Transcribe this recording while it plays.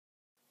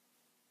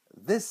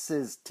This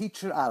is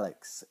Teacher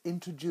Alex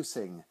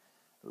introducing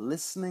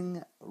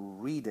listening,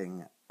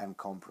 reading, and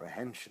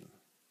comprehension.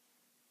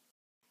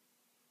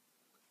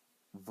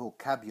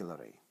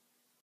 Vocabulary: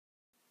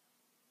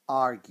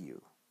 argue,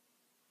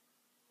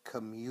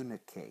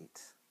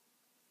 communicate,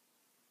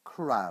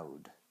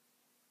 crowd,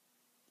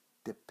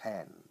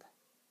 depend,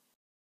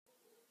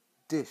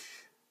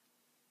 dish,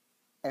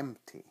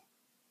 empty,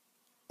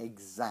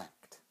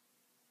 exact,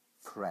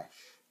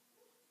 fresh,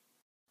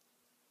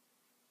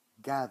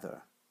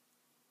 gather,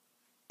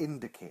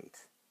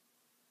 indicate,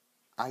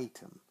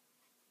 item,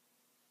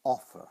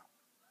 offer,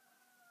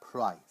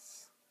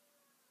 price.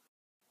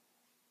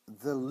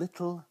 The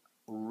little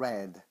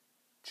red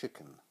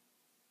chicken.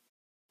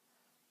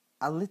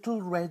 A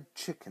little red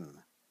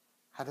chicken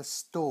had a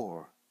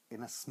store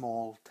in a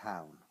small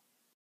town.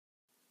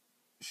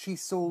 She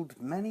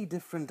sold many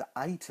different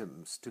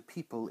items to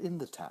people in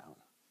the town.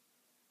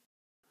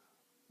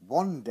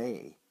 One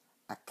day,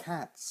 a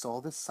cat saw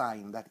the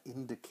sign that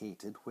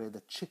indicated where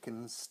the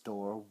chicken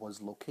store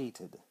was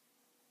located.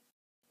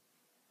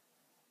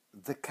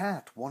 The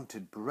cat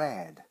wanted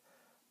bread,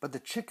 but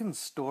the chicken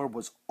store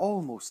was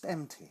almost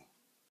empty.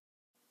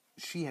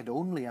 She had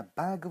only a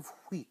bag of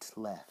wheat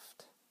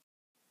left.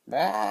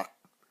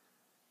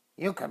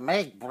 You can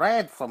make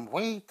bread from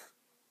wheat,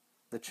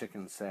 the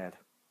chicken said.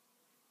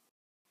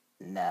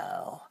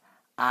 No,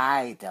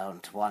 I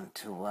don't want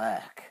to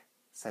work,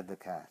 said the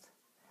cat.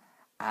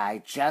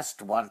 I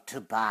just want to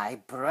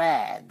buy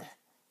bread.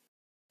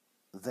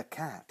 The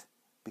cat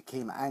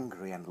became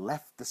angry and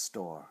left the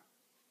store.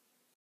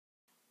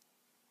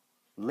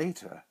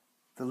 Later,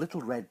 the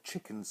little red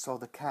chicken saw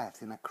the cat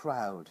in a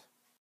crowd.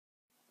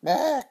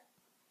 I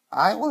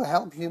will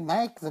help you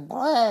make the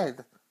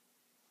bread,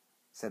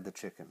 said the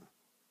chicken.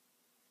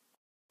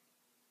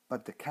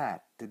 But the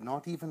cat did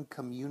not even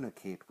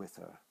communicate with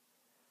her.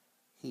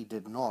 He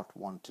did not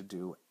want to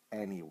do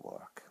any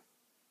work.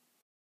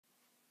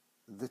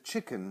 The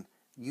chicken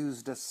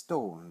used a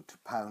stone to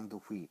pound the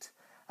wheat,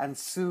 and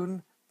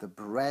soon the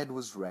bread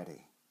was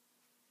ready.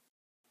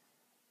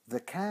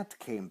 The cat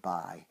came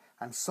by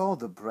and saw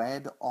the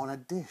bread on a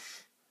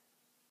dish.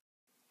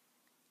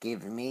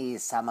 Give me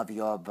some of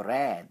your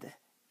bread,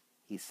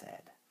 he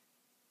said.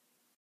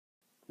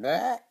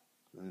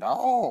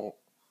 No,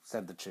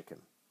 said the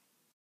chicken.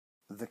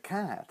 The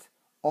cat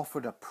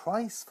offered a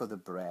price for the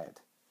bread,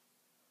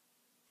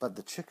 but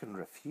the chicken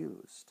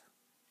refused.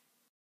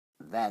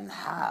 Then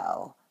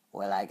how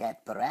will I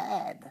get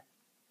bread?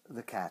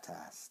 The cat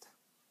asked.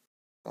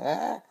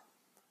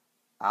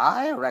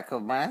 I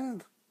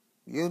recommend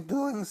you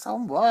doing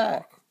some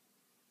work,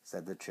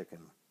 said the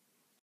chicken.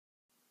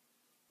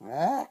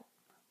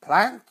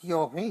 Plant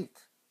your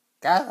wheat,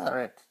 gather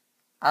it,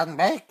 and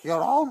make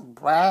your own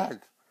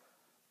bread,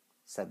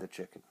 said the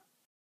chicken.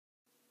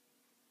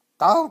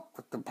 Don't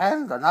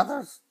depend on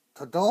others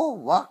to do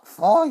work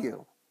for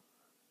you,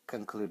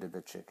 concluded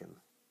the chicken.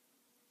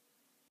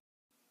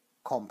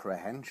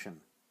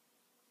 Comprehension.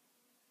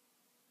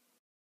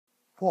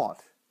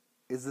 What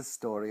is the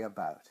story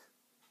about?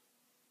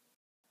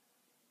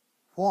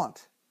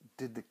 What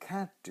did the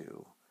cat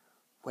do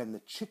when the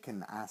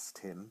chicken asked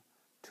him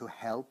to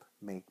help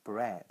make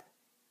bread?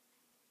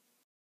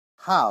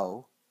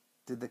 How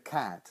did the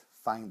cat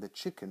find the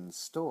chicken's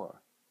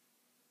store?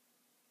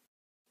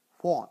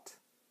 What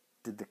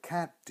did the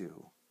cat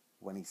do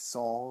when he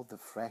saw the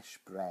fresh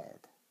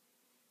bread?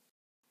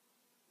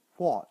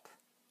 What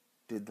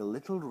did the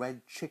little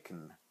red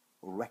chicken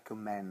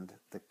recommend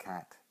the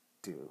cat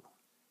do?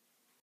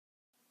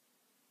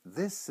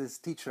 This is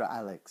Teacher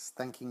Alex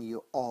thanking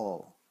you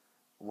all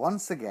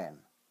once again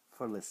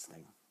for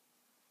listening.